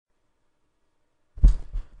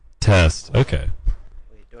Test. Okay.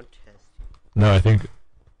 Wait, don't test. No, I think.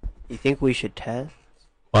 You think we should test?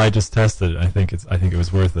 Well, I just tested it. I think it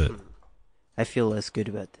was worth it. I feel less good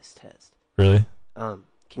about this test. Really?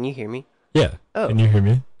 Can you hear me? Yeah. Oh. Can you hear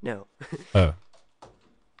me? No. Oh.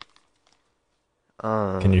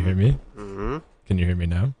 Can you hear me? Mm-hmm. Can you hear me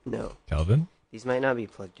now? No. Calvin? These might not be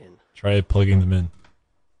plugged in. Try plugging them in.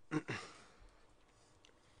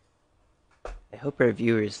 I hope our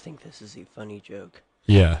viewers think this is a funny joke.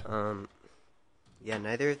 Yeah. Yeah,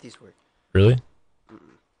 neither of these work. Really? Do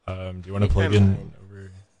you want to plug in mine.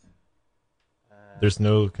 over? There's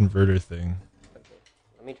no converter thing. Okay,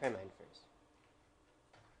 let me try mine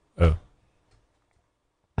first. Oh.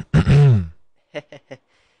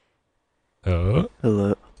 Oh.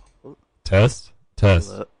 Hello. Test.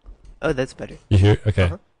 Hello. Oh, that's better. You hear?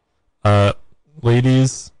 Okay.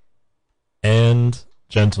 Ladies and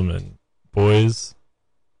gentlemen, boys.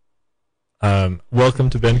 Welcome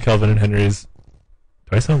to Ben, Calvin, and Henry's.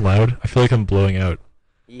 Do I sound loud? I feel like I'm blowing out.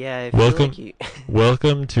 Yeah, I feel Welcome, like you...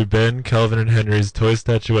 welcome to Ben, Calvin, and Henry's Toy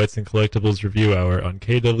Statuettes and Collectibles Review Hour on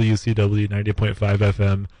KWCW 90.5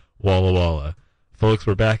 FM, Walla Walla. Folks,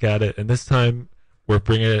 we're back at it, and this time we're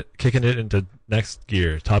kicking it into next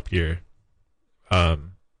gear, top gear.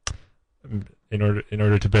 In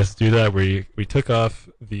order to best do that, we took off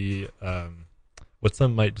the what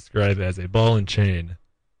some might describe as a ball and chain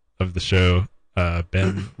of the show,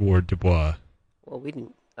 Ben Ward Dubois. Well, we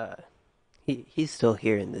didn't... He's still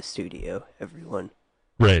here in the studio, everyone.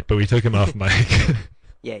 Right, but we took him off mic.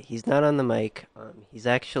 Yeah, he's not on the mic. He's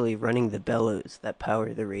actually running the bellows that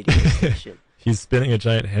power the radio station. He's spinning a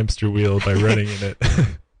giant hamster wheel by running in it.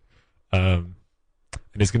 And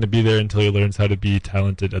he's going to be there until he learns how to be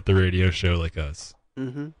talented at the radio show like us.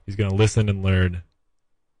 Mm-hmm. He's going to listen and learn.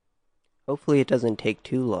 Hopefully it doesn't take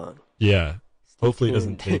too long. Yeah. Stay Hopefully it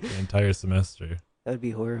tuned. doesn't take an entire semester. That would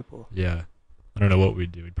be horrible. Yeah. I don't know what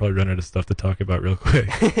we'd do. We'd probably run out of stuff to talk about real quick.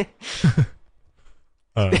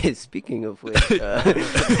 Speaking of which,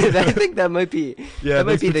 I think that might be Yeah, that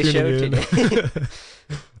might be the show in. today.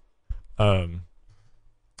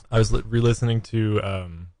 I was re-listening to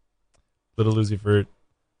Little Uzi Vert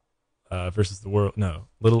versus the World. No,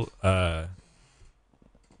 Little oh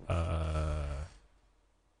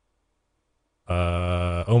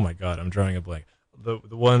my God, I'm drawing a blank. The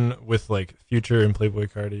one with like Future and Playboy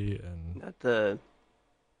Cardi and Not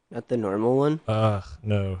the normal one.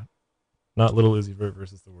 No, not Little Uzi Vert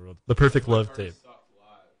versus the World. The Perfect Love tape.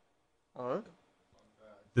 Huh?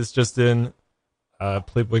 This just in.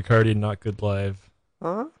 Playboy Cardi, Not Good Live.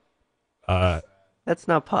 Huh? That's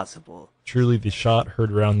not possible. Truly the shot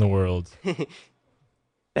heard around the world.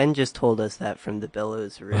 Ben just told us that from the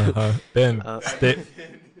bellows room. Ben,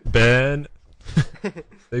 Ben,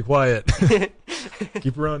 stay quiet.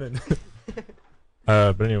 Keep running.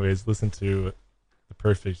 But anyways, listen to the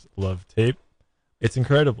Perfect Love tape. It's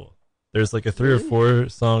incredible. There's like a 3 or 4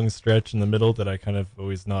 song stretch in the middle that I kind of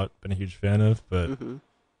always not been a huge fan of, but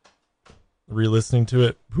re-listening to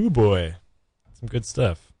it, hoo boy, some good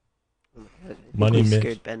stuff. We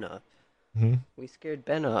scared Ben off. Hmm? We scared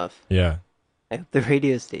Ben off. Yeah. I hope the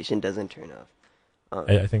radio station doesn't turn off.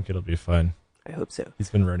 I think it'll be fine. I hope so.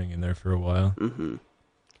 He's been running in there for a while.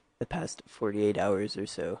 The past 48 hours or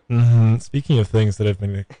so. Speaking of things that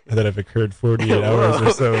have occurred 48 hours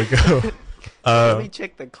or so ago, let me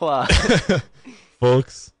check the clock.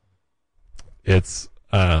 folks, it's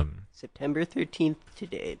September 13th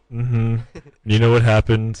today. You know what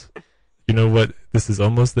happened? You know what this is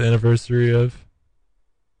almost the anniversary of?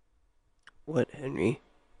 What, Henry?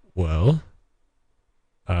 Well,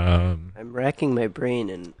 I'm racking my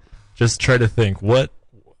brain and just try to think what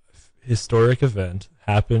historic event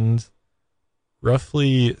happened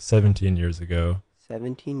roughly 17 years ago.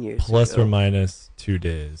 17 years plus ago. or minus 2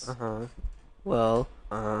 days. Well,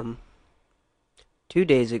 2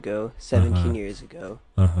 days ago, 17 years ago.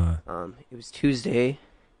 It was Tuesday.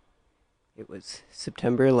 It was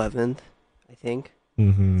September 11th, I think.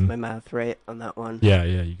 Is my math right on that one? Yeah,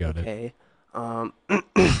 you got it. Okay.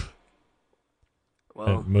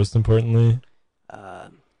 Well, and most importantly,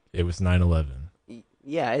 it was 9/11.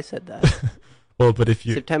 Yeah, I said that. Well, but if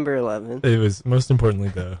you September 11th. It was most importantly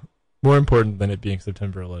though, more important than it being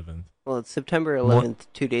September 11th. Well, it's September 11th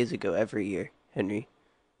 2 days ago every year, Henry.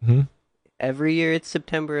 Every year it's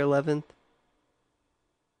September 11th.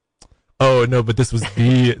 Oh no, but this was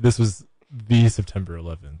the September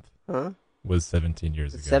 11th. Huh? Was 17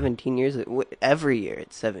 years ago. 17 years ago. Every year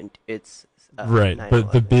it's right, 9/11.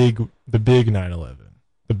 but the big 9/11,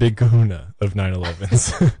 the big kahuna of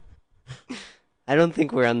 9/11s. I don't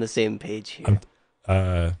think we're on the same page here.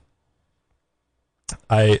 You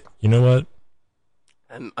know what?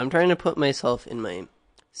 I'm trying to put myself in my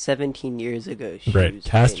 17 years ago shoes. Right.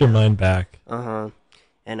 Cast your mind back.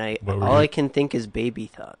 And I can think is baby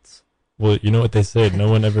thoughts. Well, you know what they say, no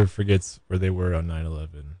one ever forgets where they were on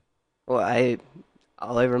 9/11. Well,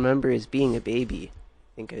 all I remember is being a baby.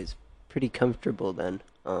 I think I was pretty comfortable then.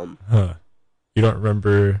 You don't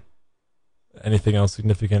remember anything else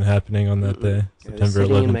significant happening on that day? September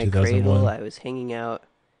 11, 2001? Cradle, I was hanging out.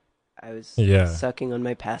 I was sucking on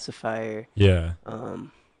my pacifier. Yeah.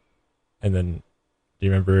 And then, do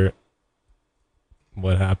you remember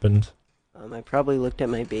what happened? I probably looked at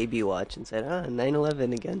my baby watch and said,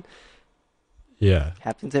 9/11 again. Yeah.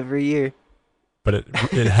 Happens every year. But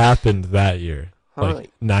it happened that year.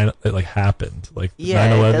 Like it happened. Like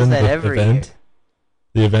 9/11, it does that every event. Year.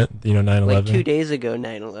 The event, 9/11. Like 2 days ago,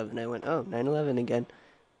 9/11. I went, 9/11 again.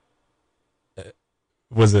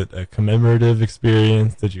 Was it a commemorative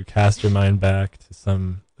experience? Did you cast your mind back to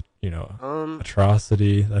some,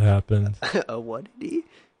 atrocity that happened? A what-ity?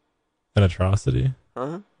 An atrocity?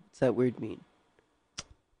 What's that word mean?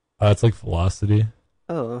 It's like velocity.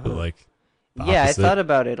 Oh. But like. I thought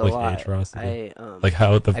about it a lot. Atrocity. Like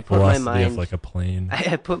how the velocity of like a plane.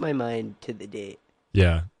 I put my mind to the date.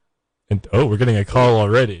 Yeah. And we're getting a call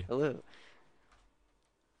already. Hello.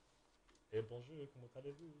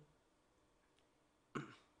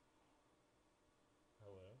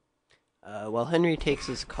 While Henry takes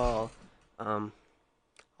his call,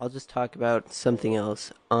 I'll just talk about something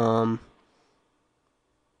else.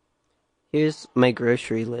 Here's my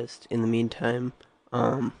grocery list in the meantime.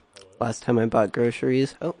 Last time I bought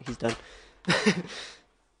groceries. Oh, he's done.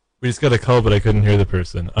 We just got a call, but I couldn't hear the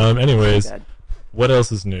person. Anyways, what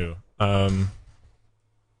else is new?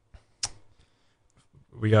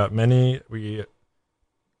 We got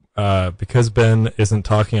because Ben isn't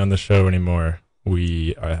talking on the show anymore,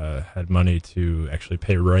 we had money to actually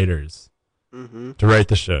pay writers to write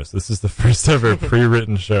the show. So this is the first ever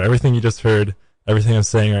pre-written show. Everything you just heard, everything I'm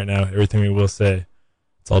saying right now, everything we will say,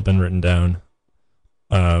 it's all been written down.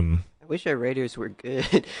 I wish our writers were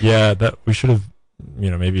good. Yeah, that we should have,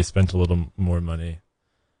 maybe spent a little more money.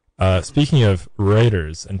 Speaking of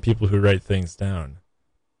writers and people who write things down,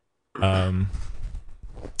 on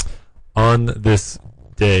this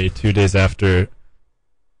day, 2 days after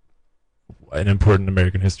an important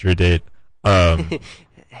American history date,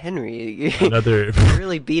 Henry, you're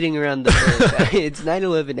really beating around the bush. It's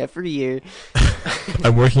 9/11 every year.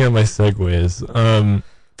 I'm working on my segues.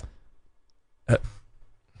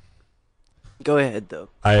 Go ahead, though.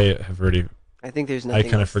 I think there's nothing. I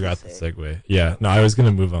kind of forgot the segue. Yeah, no, I was going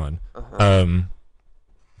to move on.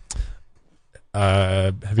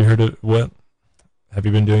 Have you heard of what? Have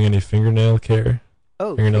you been doing any fingernail care?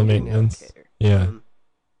 Oh, fingernail maintenance. Care. Yeah.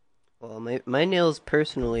 Well, my nails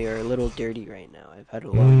personally are a little dirty right now. I've had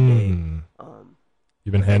a long day.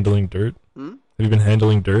 You've been handling dirt? Hmm? Have you been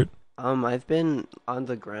handling dirt? I've been on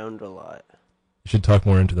the ground a lot. You should talk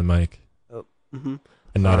more into the mic. Oh. Mm-hmm.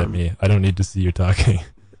 And not at me. I don't need to see you talking.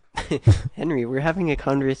 Henry, we're having a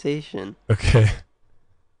conversation. Okay.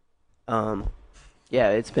 Yeah,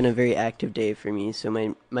 it's been a very active day for me, so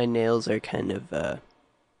my nails are kind of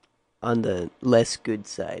on the less good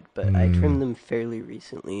side, but I trimmed them fairly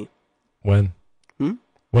recently. When?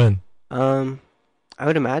 When? I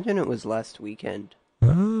would imagine it was last weekend.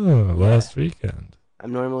 Oh, yeah. Last weekend.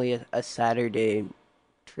 I'm normally a Saturday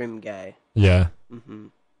trim guy. Yeah. Mm-hmm.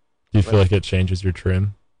 Do you feel like it changes your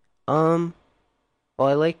trim? Well,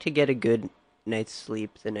 I like to get a good night's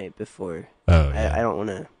sleep the night before. Oh, yeah. I don't want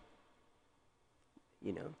to,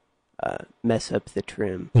 mess up the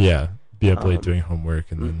trim. Yeah, be up late doing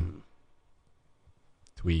homework and then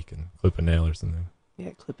tweak and clip a nail or something.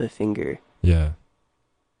 Yeah, clip a finger. Yeah.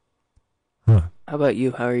 Huh. How about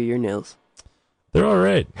you? How are your nails? They're all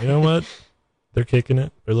right. You know what? They're kicking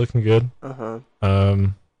it. They're looking good.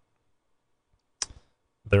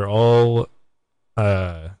 They're all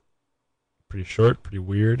pretty short, pretty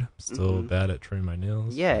weird. Still bad at trimming my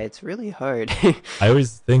nails. Yeah, it's really hard. I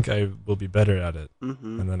always think I will be better at it.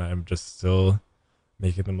 And then I'm just still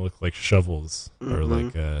making them look like shovels or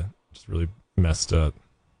like just really messed up.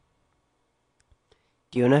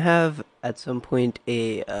 Do you want to have, at some point,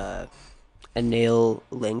 a nail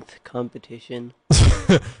length competition?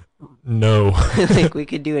 No. Like, we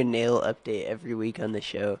could do a nail update every week on the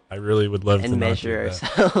show. I really would love to and measure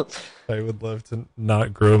ourselves. I would love to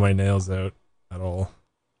not grow my nails out at all.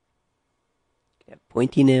 Yeah,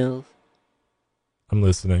 pointy nails. I'm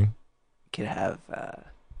listening. We could have,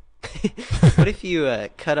 what if you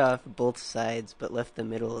cut off both sides but left the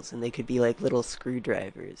middles and they could be like little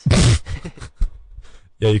screwdrivers?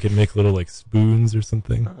 Yeah, you could make little like spoons or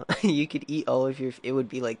something. You could eat all of your. It would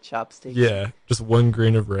be like chopsticks. Yeah, just 1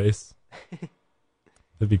 grain of rice.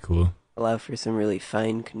 That'd be cool. Allow for some really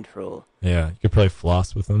fine control. Yeah, you could probably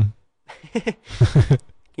floss with them. You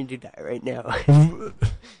can do that right now.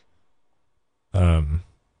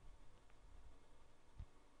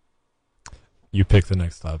 You pick the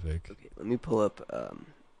next topic. Okay, let me pull up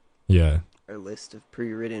our list of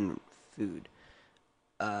pre-written food.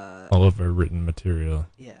 All of our written material.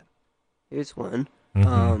 Yeah. Here's one.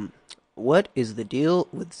 Mm-hmm. What is the deal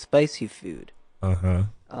with spicy food? Uh-huh.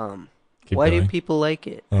 Why do people like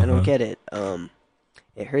it? I don't get it.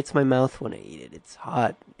 It hurts my mouth when I eat it. It's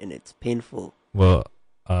hot and it's painful. Well,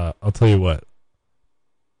 I'll tell you what.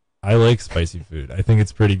 I like spicy food. I think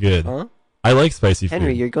it's pretty good. Huh? I like spicy food.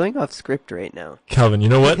 Henry, you're going off script right now. Calvin, you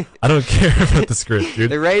know what? I don't care about the script, dude.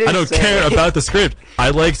 The writer I don't care about the script. I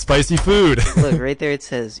like spicy food. Look, right there it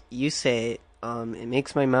says, you say, it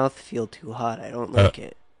makes my mouth feel too hot. I don't like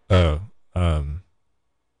it. Oh, I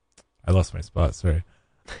lost my spot, sorry.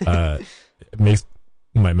 It makes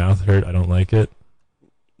my mouth hurt. I don't like it.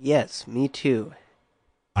 Yes, me too.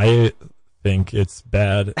 I think it's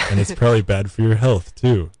bad, and it's probably bad for your health,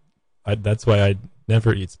 too. That's why I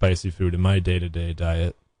never eat spicy food in my day-to-day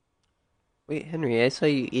diet. Wait, Henry, I saw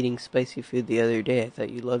you eating spicy food the other day. I thought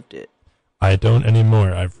you loved it. I don't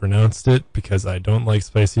anymore. I've renounced it because I don't like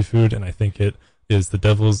spicy food, and I think it is the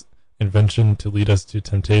devil's invention to lead us to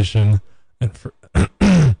temptation, and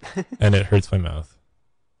and it hurts my mouth.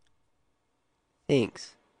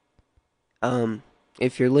 Thanks.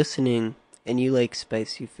 If you're listening and you like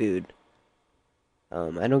spicy food,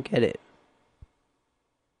 I don't get it.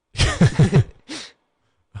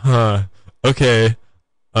 Huh. Okay.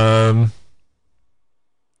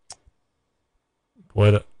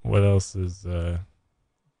 What else is Oh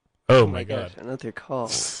my god. Gosh, another call.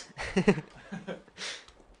 I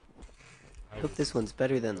hope this one's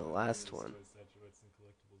better than the last one.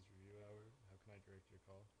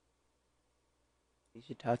 You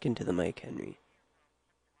should talk into the mic, Henry.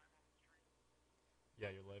 Yeah,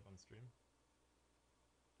 you're live on stream.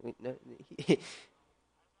 Wait, no.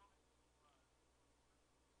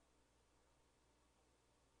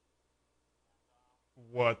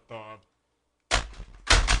 What the?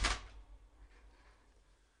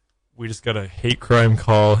 We just got a hate crime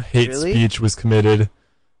call. Hate speech was committed.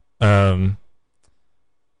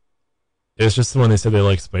 It's just the one they said they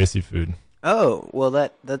like spicy food. Oh, well,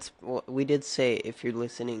 that's we did say if you're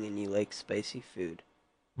listening and you like spicy food.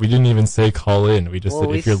 We didn't even say call in. We just said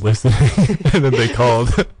if you're listening, and then they called.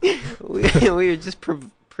 we were just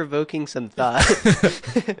provoking some thought.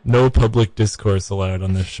 No public discourse allowed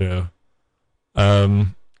on this show.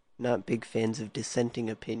 Not big fans of dissenting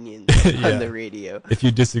opinions on the radio. If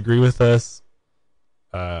you disagree with us,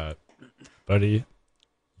 buddy, you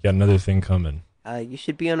got another thing coming. You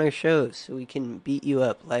should be on our show so we can beat you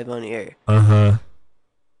up live on air. Uh-huh.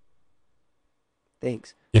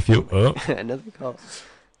 Thanks. If you... Oh. Another call.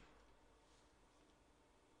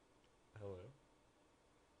 Hello.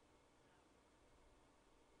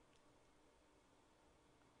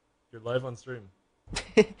 You're live on stream.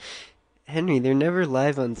 Henry, they're never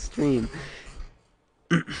live on stream.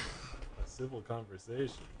 A civil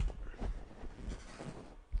conversation.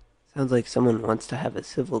 Sounds like someone wants to have a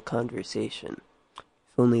civil conversation.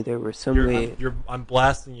 If only there were some way... I'm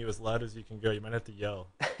blasting you as loud as you can go. You might have to yell.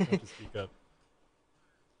 You have to speak up.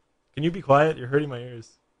 Can you be quiet? You're hurting my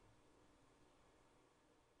ears.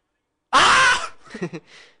 Ah!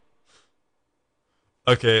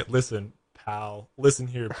 Okay, listen, pal. Listen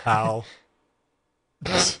here, pal.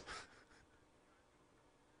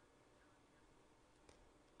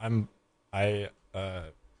 Our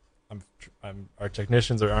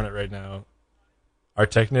technicians are on it right now. Our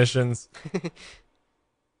technicians.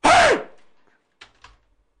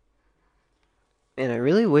 Man, I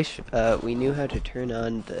really wish we knew how to turn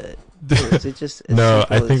on the... Or is it just No,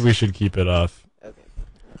 I think we should keep it off. Okay.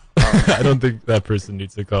 I don't think that person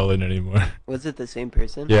needs to call in anymore. Was it the same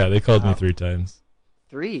person? Yeah, they called me 3 times.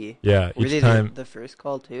 3? Yeah, Were each they time. The first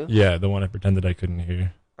call too? Yeah, the one I pretended I couldn't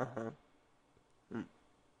hear.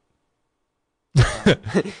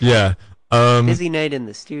 Yeah. Busy night in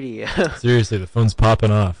the studio. Seriously, the phone's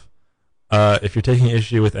popping off. If you're taking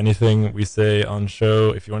issue with anything we say on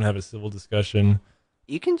show, if you want to have a civil discussion,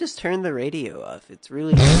 you can just turn the radio off. It's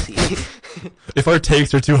really easy. If our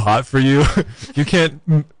takes are too hot for you, you can't,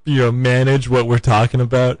 manage what we're talking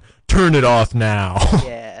about, turn it off now.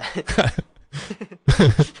 Yeah.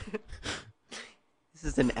 This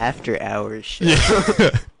is an after-hours show. Yeah.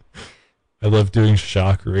 I love doing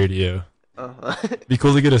shock radio. Uh-huh. It'd be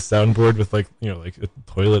cool to get a soundboard with like a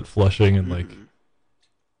toilet flushing and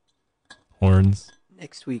horns.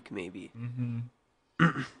 Next week, maybe.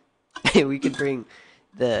 Mm-hmm. We could bring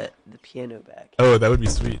the piano back. Oh, that would be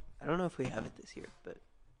sweet. I don't know if we have it this year, but...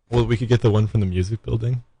 Well, we could get the one from the music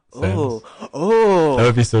building. Oh! That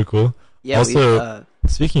would be so cool. Yeah, also,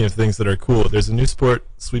 speaking of things that are cool, there's a new sport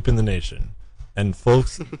sweeping the nation. And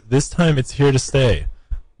folks, this time it's here to stay.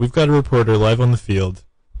 We've got a reporter live on the field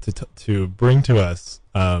to bring to us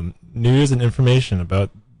news and information about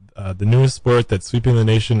the newest sport that's sweeping the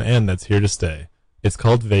nation and that's here to stay. It's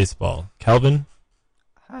called baseball. Calvin?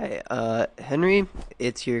 Hi, Henry.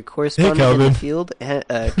 It's your correspondent in the field,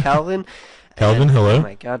 Calvin. Calvin, hello. Oh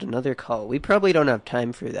my God, another call. We probably don't have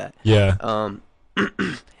time for that. Yeah.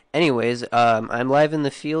 Anyways, I'm live in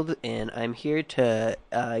the field, and I'm here to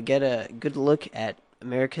get a good look at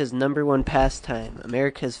America's #1 pastime,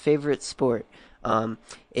 America's favorite sport.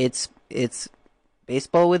 It's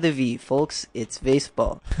baseball with a V, folks. It's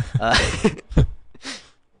baseball.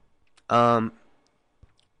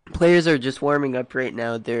 Players are just warming up right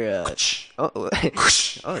now. They're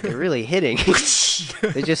they're really hitting.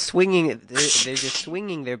 They're just swinging. They're just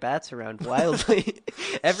swinging their bats around wildly.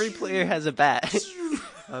 Every player has a bat.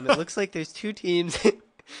 It looks like there's two teams,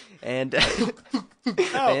 and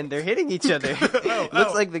and they're hitting each other.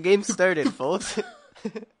 Looks like the game started, folks.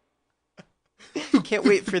 Can't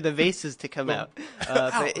wait for the vases to come out.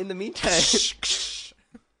 But in the meantime,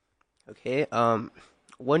 okay.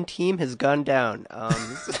 One team has gone down.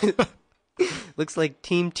 Looks like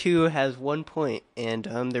Team 2 has 1 point, and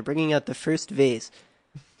they're bringing out the first vase.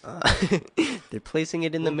 They're placing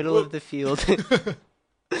it in the middle of the field. Team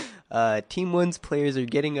 1's players are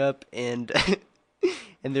getting up, and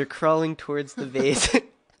and they're crawling towards the vase.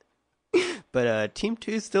 But Team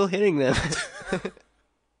 2 is still hitting them.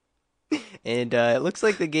 And it looks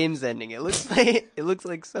like the game's ending. It looks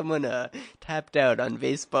like someone tapped out on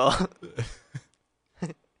baseball.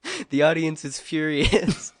 The audience is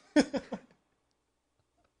furious.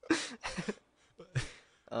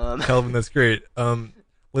 Calvin, that's great.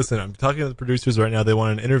 Listen, I'm talking to the producers right now. They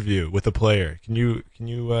want an interview with a player. Can you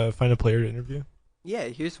find a player to interview? Yeah,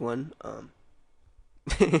 here's one. I'm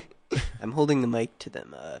holding the mic to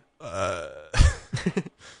them. I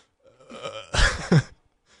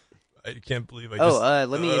can't believe I just...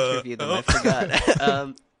 let me interview them. I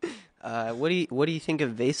forgot. What do you think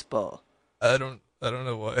of baseball? I don't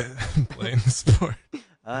know why I'm playing the sport.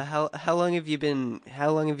 How long have you been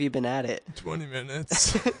at it? 20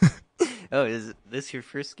 minutes. Oh, is this your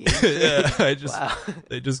first game? Yeah, wow.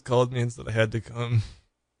 They just called me and said I had to come.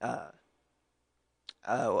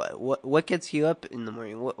 What gets you up in the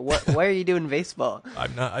morning? Why are you doing baseball?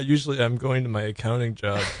 I'm going to my accounting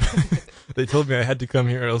job. They told me I had to come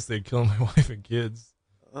here or else they'd kill my wife and kids.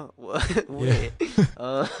 Oh, wait.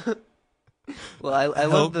 Yeah. Well, I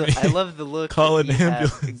love the look Call that an you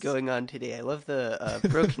ambulance. have going on today. I love the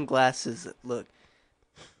broken glasses look.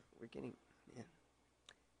 We're getting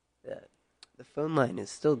the phone line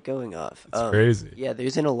is still going off. It's crazy. Yeah,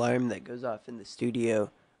 there's an alarm that goes off in the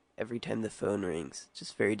studio every time the phone rings. It's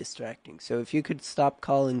just very distracting. So if you could stop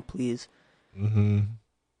calling, please. Mm-hmm.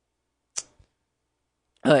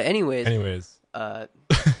 Anyways.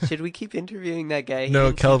 Should we keep interviewing that guy?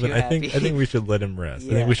 No, Calvin. I think we should let him rest.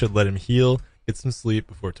 Yeah. I think we should let him heal, get some sleep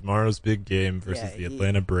before tomorrow's big game versus the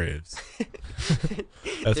Atlanta Braves.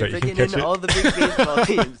 That's They're right. You can bringing catch in it. all the big baseball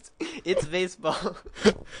teams. It's baseball.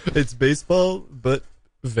 It's baseball, but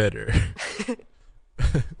better.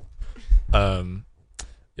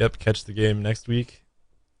 Yep. Catch the game next week,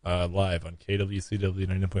 live on KWCW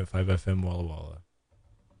 90.5 FM Walla Walla.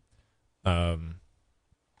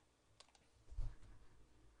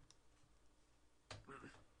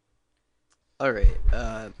 All right.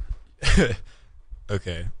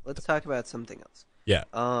 Okay. Let's talk about something else. Yeah.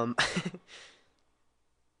 What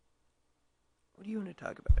do you want to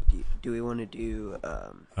talk about? Do we want to do?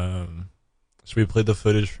 Should we play the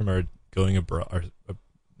footage from our going abroad? Our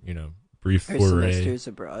brief Our foray. semesters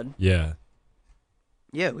abroad. Yeah.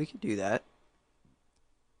 Yeah, we could do that.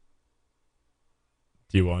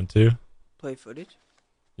 Do you want to? Play footage.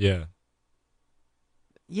 Yeah.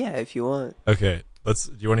 Yeah, if you want. Okay. Do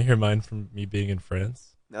you want to hear mine from me being in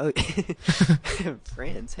France? Oh,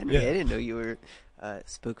 France, Henry. Yeah. I didn't know you were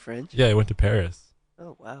spoke French. Yeah, I went to Paris.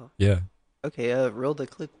 Oh wow. Yeah. Okay, roll the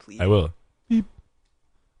clip, please. I will. Beep.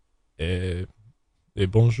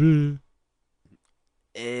 Bonjour.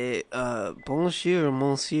 Bonjour,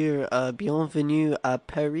 monsieur. Bienvenue à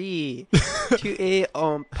Paris. Tu es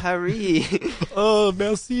en Paris. Oh,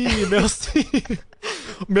 merci.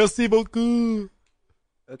 Merci beaucoup.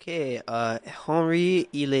 Okay, Henry,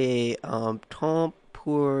 il est temps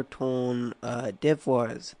pour ton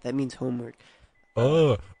devoirs. That means homework.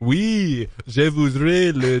 Oh, oui, je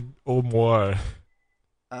voudrais le homard.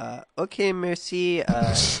 Okay, merci.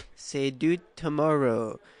 C'est due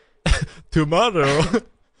tomorrow. Tomorrow.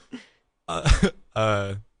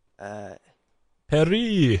 uh, Uh,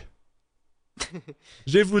 Paris.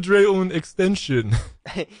 Je voudrais une extension.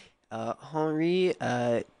 Henri,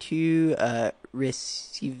 tu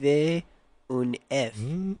recevais un F.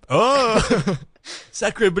 Oh,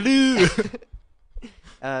 sacre bleu.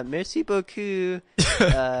 Merci beaucoup.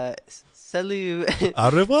 Salut. Au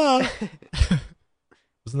revoir.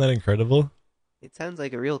 Wasn't that incredible? It sounds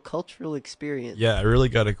like a real cultural experience. Yeah, I really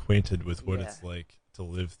got acquainted with what Yeah. it's like to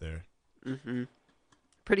live there. Mm-hmm.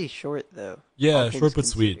 Pretty short though. Yeah, all short things but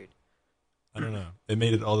sweet. considered. I don't know. It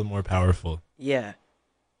made it all the more powerful. Yeah.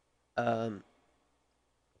 Do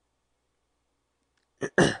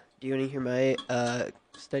you want to hear my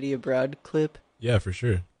study abroad clip? Yeah, for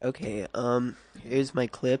sure. Okay. Here's my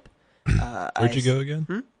clip. Where'd you go again?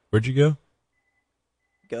 Hmm? Where'd you go?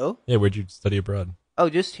 Go? Yeah, where'd you study abroad? Oh,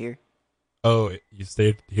 just here. Oh, you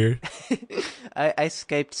stayed here? I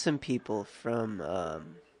Skyped some people from A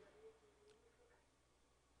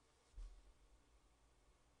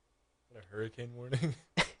hurricane warning?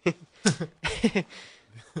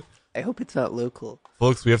 I hope it's not local.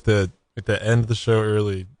 Folks, we have to end the show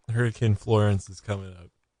early. Hurricane Florence is coming up.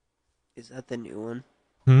 Is that the new one?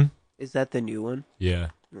 Hmm? Is that the new one? Yeah.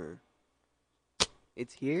 Hmm.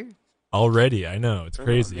 It's here? Already, I know. It's Oh,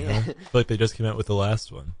 crazy, man. huh? I feel like they just came out with the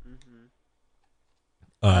last one.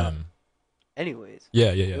 Mm-hmm. Anyways.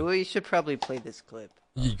 Yeah. We should probably play this clip.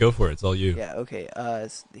 You go for it. It's all you. Yeah, okay.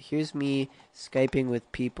 Here's me Skyping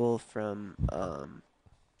with people from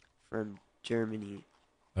Germany.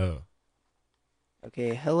 Oh.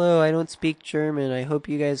 Okay, hello, I don't speak German. I hope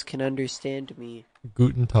you guys can understand me.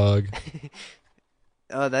 Guten Tag.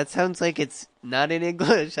 Oh, that sounds like it's not in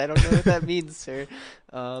English. I don't know what that means, sir.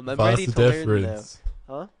 I'm ready to learn though.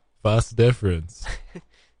 Huh? Was difference?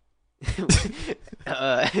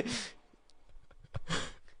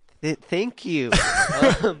 Thank you.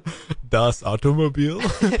 Das Automobil?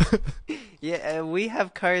 Yeah, we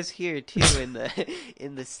have cars here too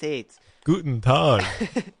in the States. Guten Tag.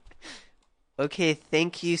 Okay,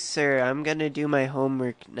 thank you, sir. I'm gonna do my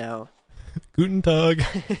homework now. Guten Tag.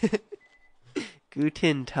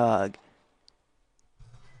 Guten Tag.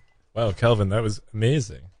 Wow, Calvin, that was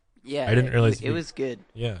amazing. Yeah, I didn't realize it was good.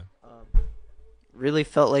 Yeah. Really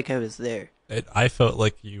felt like I was there. I felt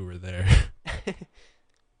like you were there.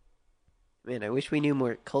 Man, I wish we knew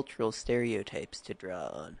more cultural stereotypes to draw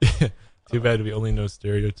on. Too bad we only know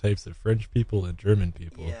stereotypes of French people and German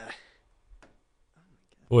people. Yeah.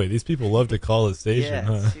 Boy, these people love to call us Asian, Yeah,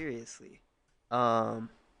 huh? seriously.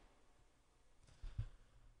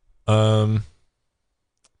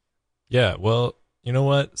 Yeah, well, you know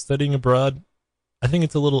what? Studying abroad, I think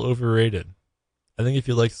it's a little overrated. I think if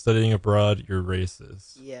you like studying abroad, you're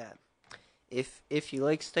racist. Yeah. If you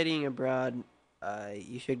like studying abroad,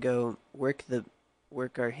 you should go work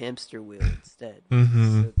our hamster wheel instead.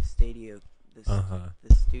 Mm-hmm. So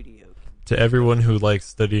the studio To everyone who likes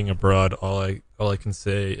studying abroad, all I can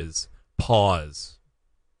say is pause,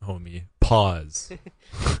 homie. Pause.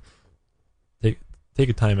 Take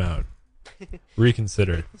a time out.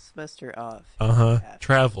 Reconsider. Take the semester off.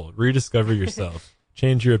 Travel. Rediscover yourself.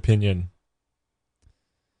 Change your opinion.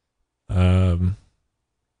 Are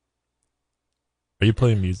you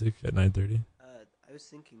playing music at 9:30? I was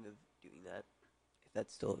thinking of doing that. If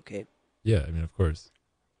that's still okay. Yeah, I mean, of course.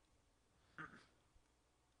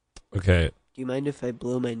 Okay. Do you mind if I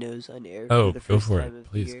blow my nose on air? Oh, for the go first for time of it. the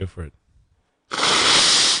Please year? go for it.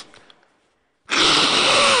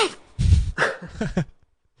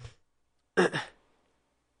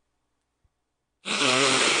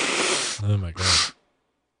 Oh my god.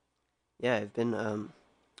 Yeah, I've been a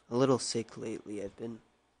little sick lately. I've been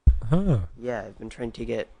trying to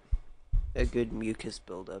get a good mucus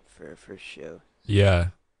buildup for a first show. Yeah.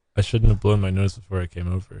 I shouldn't have blown my nose before I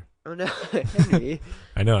came over. Oh no, Henry.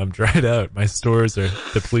 I know, I'm dried out. My stores are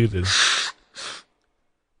depleted.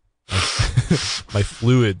 My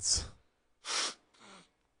fluids.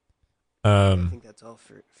 I think that's all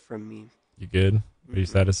from me. You good? Are you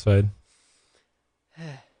satisfied?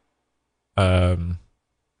 All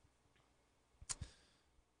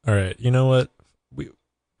right. You know what? We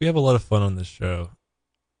have a lot of fun on this show,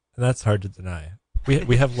 and that's hard to deny.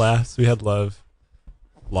 We have laughs, we had love,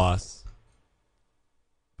 loss,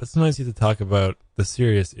 but sometimes you have to talk about the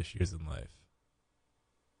serious issues in life,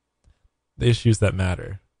 the issues that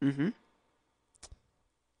matter. Mm-hmm.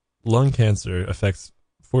 Lung cancer affects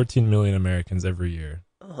 14 million Americans every year.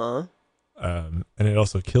 Uh-huh. And it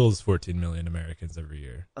also kills 14 million Americans every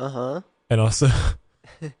year. Uh-huh. And also,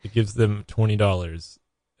 it gives them $20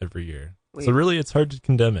 every year. Wait. So really, it's hard to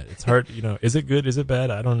condemn it. It's hard, is it good? Is it bad?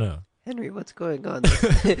 I don't know. Henry, what's going on?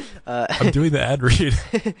 I'm doing the ad read.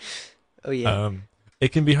 Oh, yeah.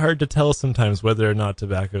 It can be hard to tell sometimes whether or not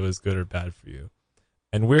tobacco is good or bad for you.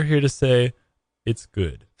 And we're here to say it's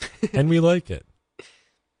good. And we like it.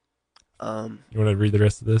 You want to read the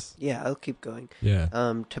rest of this? Yeah, I'll keep going. Yeah.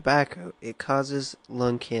 Tobacco, it causes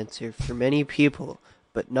lung cancer for many people,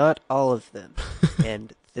 but not all of them.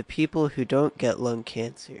 And the people who don't get lung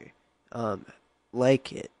cancer,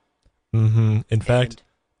 like it. Mm-hmm. In fact,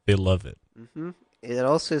 they love it. Mm-hmm. It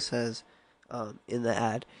also says, in the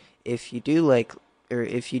ad, if you do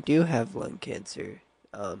have lung cancer,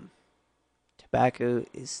 tobacco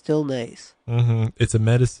is still nice. Mm-hmm. It's a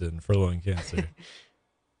medicine for lung cancer.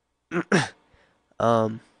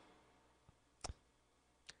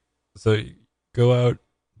 So go out,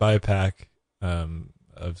 buy a pack of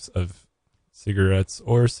cigarettes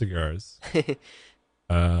or cigars,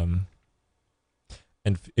 and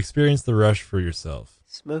experience the rush for yourself.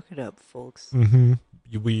 Smoke it up, folks. Mm-hmm.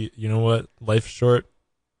 You know what? Life's short.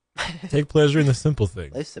 Take pleasure in the simple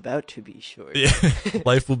things. Life's about to be short. Yeah.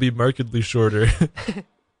 Life will be markedly shorter.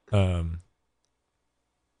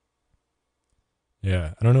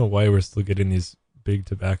 Yeah, I don't know why we're still getting these big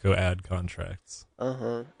tobacco ad contracts.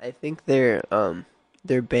 I think they're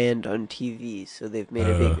banned on TV, so they've made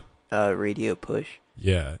a big radio push.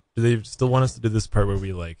 Yeah. Do they still want us to do this part where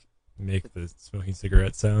we like make the smoking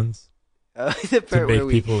cigarette sounds? The part to make where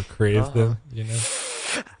people crave them, you know?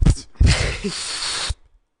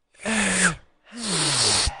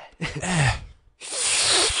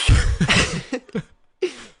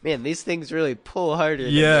 Man, these things really pull harder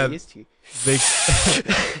than they used to. They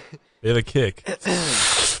have a kick.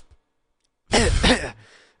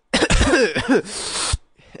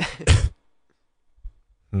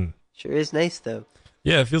 Sure is nice, though.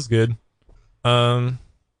 Yeah, it feels good. Last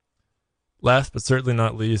but certainly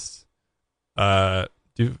not least,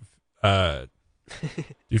 do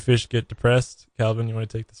fish get depressed? Calvin, you want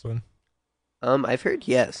to take this one? I've heard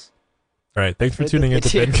yes. All right, thanks for tuning in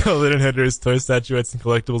to Ben Calvin and Henry's Toy Statuettes and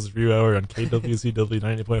Collectibles Review Hour on KWCW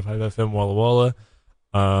 90.5 FM Walla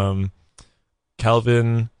Walla.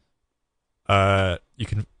 Calvin,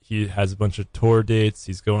 he has a bunch of tour dates.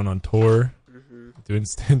 He's going on tour, doing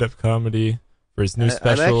stand-up comedy for his new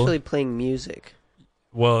special. I'm actually playing music.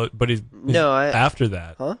 Well, but he's after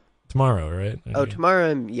that. Huh? Tomorrow, right?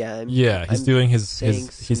 Tomorrow he's doing he's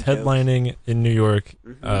headlining in New York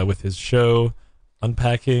with his show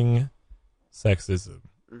Unpacking Sexism.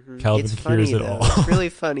 Calvin cures it all. It's really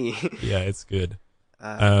funny. Yeah, it's good.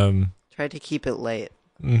 Try to keep it light.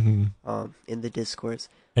 In the discourse.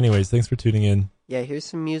 Anyways, thanks for tuning in. Yeah, here's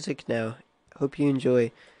some music now. Hope you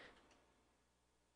enjoy.